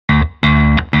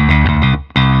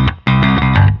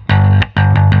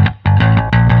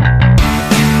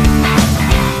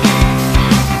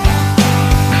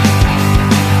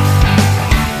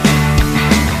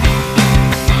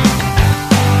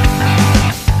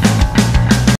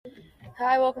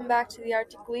Hi, welcome back to the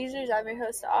Arctic Weezers. I'm your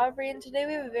host, Aubri, and today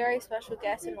we have a very special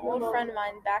guest, an old friend of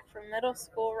mine back from middle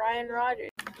school, Ryan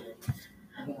Rogers.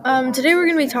 Today we're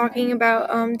going to be talking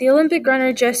about the Olympic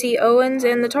runner Jesse Owens,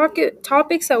 and the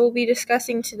topics that we'll be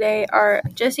discussing today are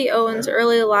Jesse Owens'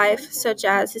 early life, such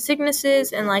as his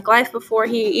sicknesses and life before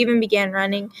he even began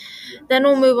running. Then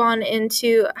we'll move on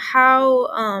into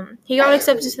how he got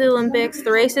accepted to the Olympics, the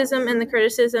racism and the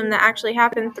criticism that actually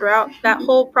happened throughout that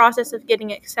whole process of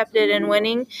getting accepted and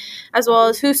winning, as well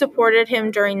as who supported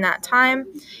him during that time.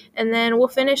 And then we'll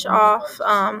finish off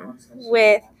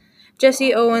with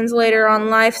Jesse Owens' later on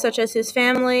life, such as his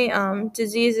family,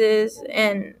 diseases,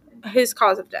 and his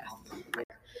cause of death.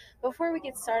 Before we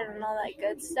get started on all that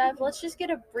good stuff, let's just get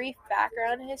a brief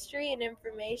background history and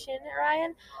information,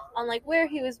 Ryan, on where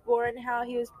he was born, how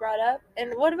he was brought up,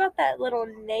 and what about that little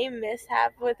name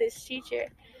mishap with his teacher,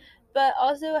 but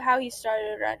also how he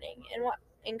started running and what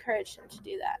encouraged him to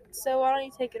do that. So why don't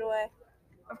you take it away?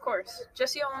 Of course.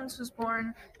 Jesse Owens was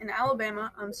born in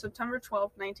Alabama on September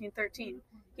 12, 1913.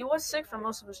 He was sick for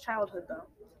most of his childhood, though.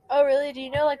 Oh, really? Do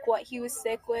you know what he was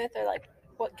sick with, or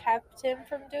what kept him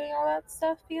from doing all that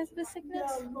stuff because of his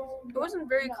sickness? It wasn't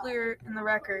very clear in the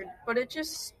record, but it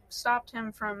just stopped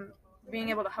him from being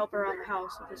able to help around the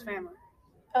house with his family.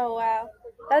 Oh, wow.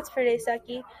 That's pretty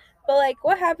sucky. But,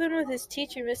 what happened with his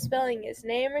teacher misspelling his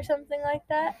name or something like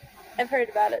that? I've heard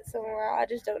about it somewhere. I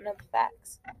just don't know the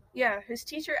facts. Yeah, his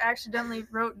teacher accidentally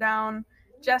wrote down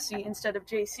Jesse instead of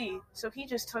JC, so he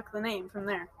just took the name from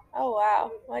there. Oh,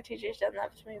 wow. My teacher's done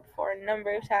that to me before a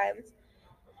number of times.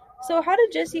 So how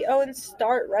did Jesse Owens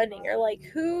start running, or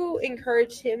who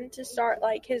encouraged him to start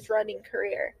his running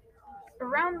career?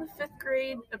 Around the 5th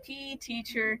grade, a PE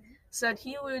teacher said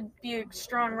he would be a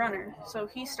strong runner, so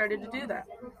he started to do that.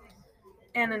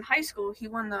 And in high school, he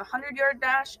won the 100-yard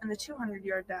dash and the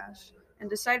 200-yard dash and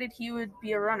decided he would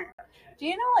be a runner. Do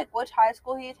you know which high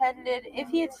school he attended? If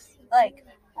he had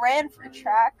ran for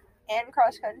track and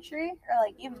cross country, or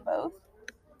even both?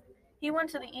 He went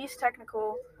to the East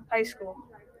Technical High School,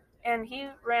 and he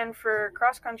ran for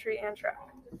cross country and track.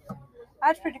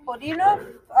 That's pretty cool. Do you know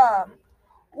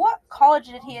what college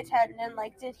did he attend, and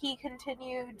did he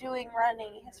continue doing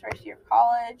running his first year of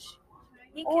college,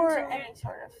 or any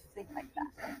sort of thing like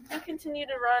that? He continued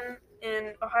to run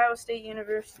in Ohio State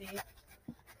University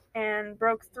and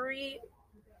broke 3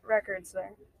 records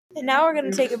there. And now we're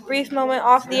going to take a brief moment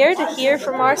off the air to hear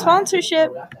from our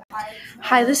sponsorship.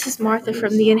 Hi, this is Martha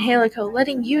from the Inhaler Co.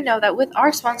 letting you know that with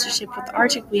our sponsorship with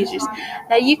Arctic Weezers,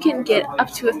 that you can get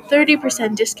up to a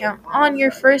 30% discount on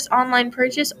your first online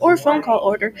purchase or phone call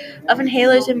order of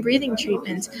inhalers and breathing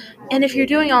treatments. And if you're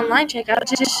doing online checkout,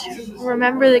 just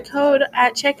remember the code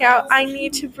at checkout, I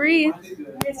need to breathe.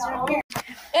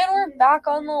 And we're back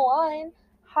on the line.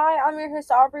 Hi, I'm your host,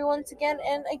 Aubri, once again,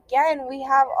 and again, we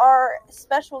have our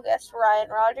special guest, Ryan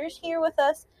Rogers, here with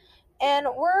us, and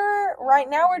we're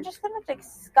just going to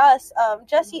discuss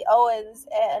Jesse Owens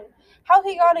and how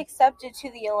he got accepted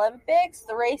to the Olympics,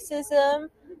 the racism,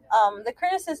 the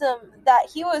criticism that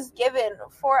he was given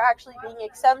for actually being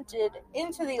accepted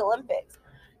into the Olympics.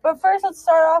 But first, let's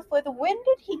start off with, when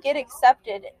did he get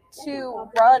accepted to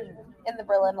run in the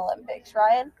Berlin Olympics,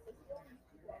 Ryan?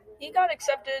 He got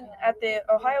accepted at the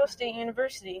Ohio State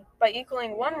University by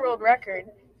equaling 1 world record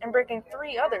and breaking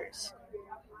 3 others,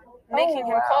 making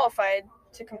him qualified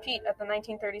to compete at the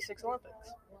 1936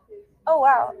 Olympics. Oh,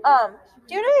 wow.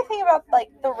 Do you know anything about,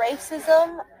 the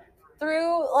racism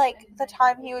through, the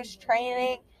time he was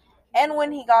training and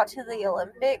when he got to the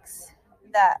Olympics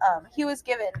that he was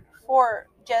given for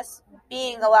just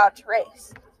being allowed to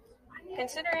race?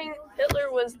 Considering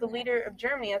Hitler was the leader of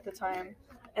Germany at the time,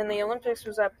 and the Olympics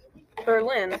was at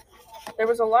Berlin, there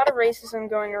was a lot of racism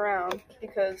going around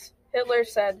because Hitler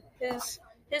said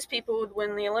his people would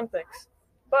win the Olympics.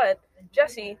 But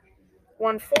Jesse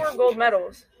won 4 gold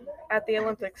medals at the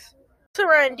Olympics. So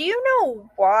Ryan, do you know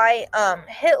why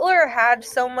Hitler had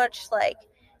so much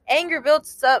anger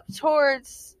built up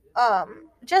towards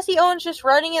Jesse Owens just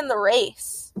running in the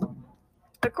race?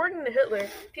 According to Hitler,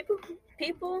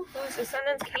 people whose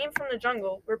descendants came from the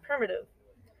jungle were primitive.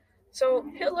 So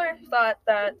Hitler thought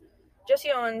that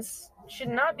Jesse Owens should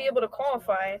not be able to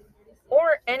qualify,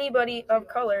 or anybody of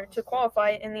color to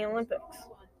qualify in the Olympics.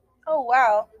 Oh,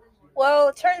 wow. Well,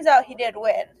 it turns out he did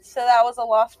win, so that was a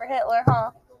loss for Hitler,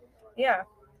 huh? Yeah,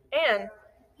 and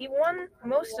he won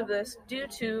most of this due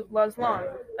to Lars Lang,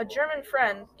 a German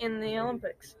friend in the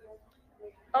Olympics.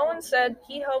 Owen said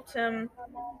he helped him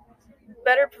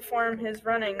better perform his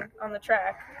running on the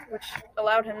track, which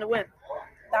allowed him to win.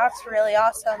 That's really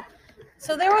awesome.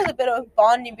 So there was a bit of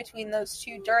bonding between those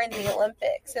two during the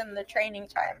Olympics and the training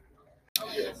time.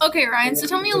 Okay, Ryan, so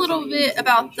tell me a little bit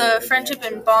about the friendship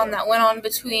and bond that went on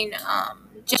between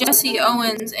Jesse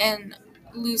Owens and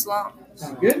Luz Long.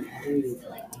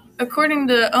 According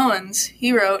to Owens,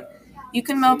 he wrote, "You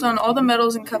can melt on all the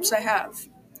medals and cups I have,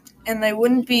 and they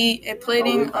wouldn't be a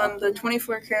plating on the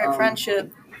 24-karat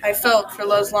friendship I felt for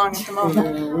Luz Long at the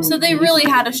moment." So they really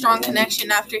had a strong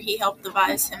connection after he helped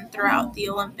advise him throughout the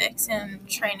Olympics and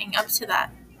training up to that.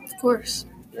 Of course.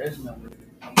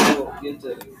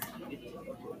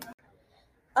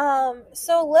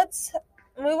 So let's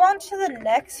move on to the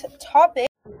next topic.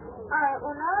 Alright,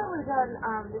 well now that we're done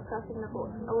discussing the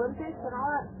Olympics and all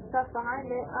that stuff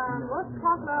behind it, let's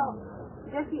talk about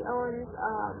Jesse Owens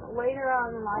later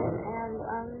on in life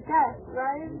and death,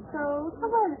 right? So let's talk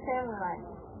about his family life.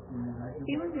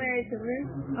 He was married to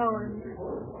Ruth Owens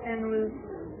and was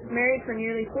married for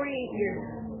nearly 48 years.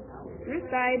 Ruth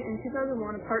died in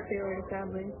 2001 of heart failure,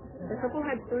 sadly. The couple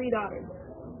had 3 daughters.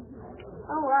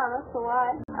 Oh wow, that's a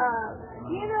lot.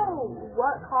 Do you know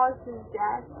what caused his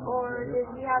death, or did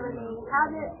he have any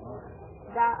habit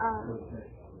that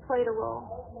played a role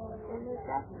in his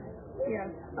death? Yes,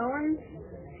 Owens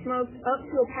smoked up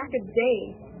to a pack a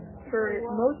day for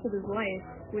most of his life,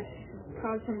 which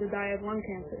caused him to die of lung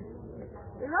cancer.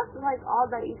 And that's like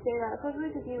odd that you say that,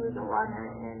 especially because he was a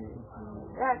runner, and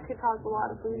that could cause a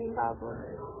lot of bleeding problems.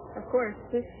 Of course,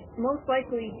 this most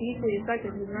likely deeply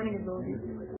affected his running ability.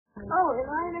 Oh, and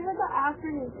Ryan, I heard that after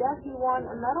his death he won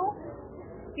a medal?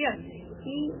 Yes,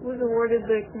 he was awarded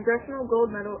the Congressional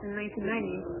Gold Medal in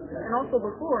 1990, and also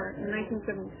before, in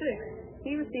 1976,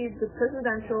 he received the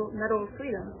Presidential Medal of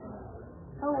Freedom.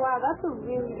 Oh wow, that's a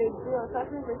really big deal,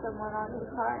 especially for someone on his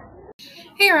heart.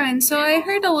 Hey Ryan, so I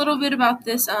heard a little bit about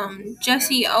this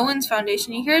Jesse Owens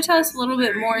Foundation. You here to tell us a little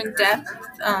bit more in depth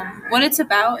what it's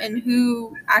about and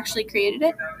who actually created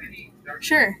it?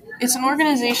 Sure. It's an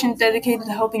organization dedicated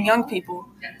to helping young people,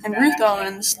 and Ruth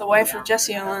Owens, the wife of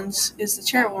Jesse Owens, is the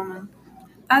chairwoman.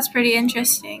 That's pretty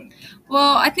interesting.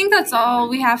 Well, I think that's all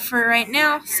we have for right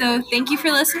now. So thank you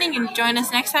for listening, and join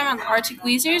us next time on the Arctic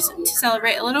Weezers to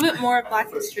celebrate a little bit more of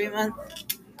Black History Month.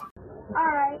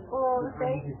 Alright, well,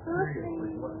 thanks for listening.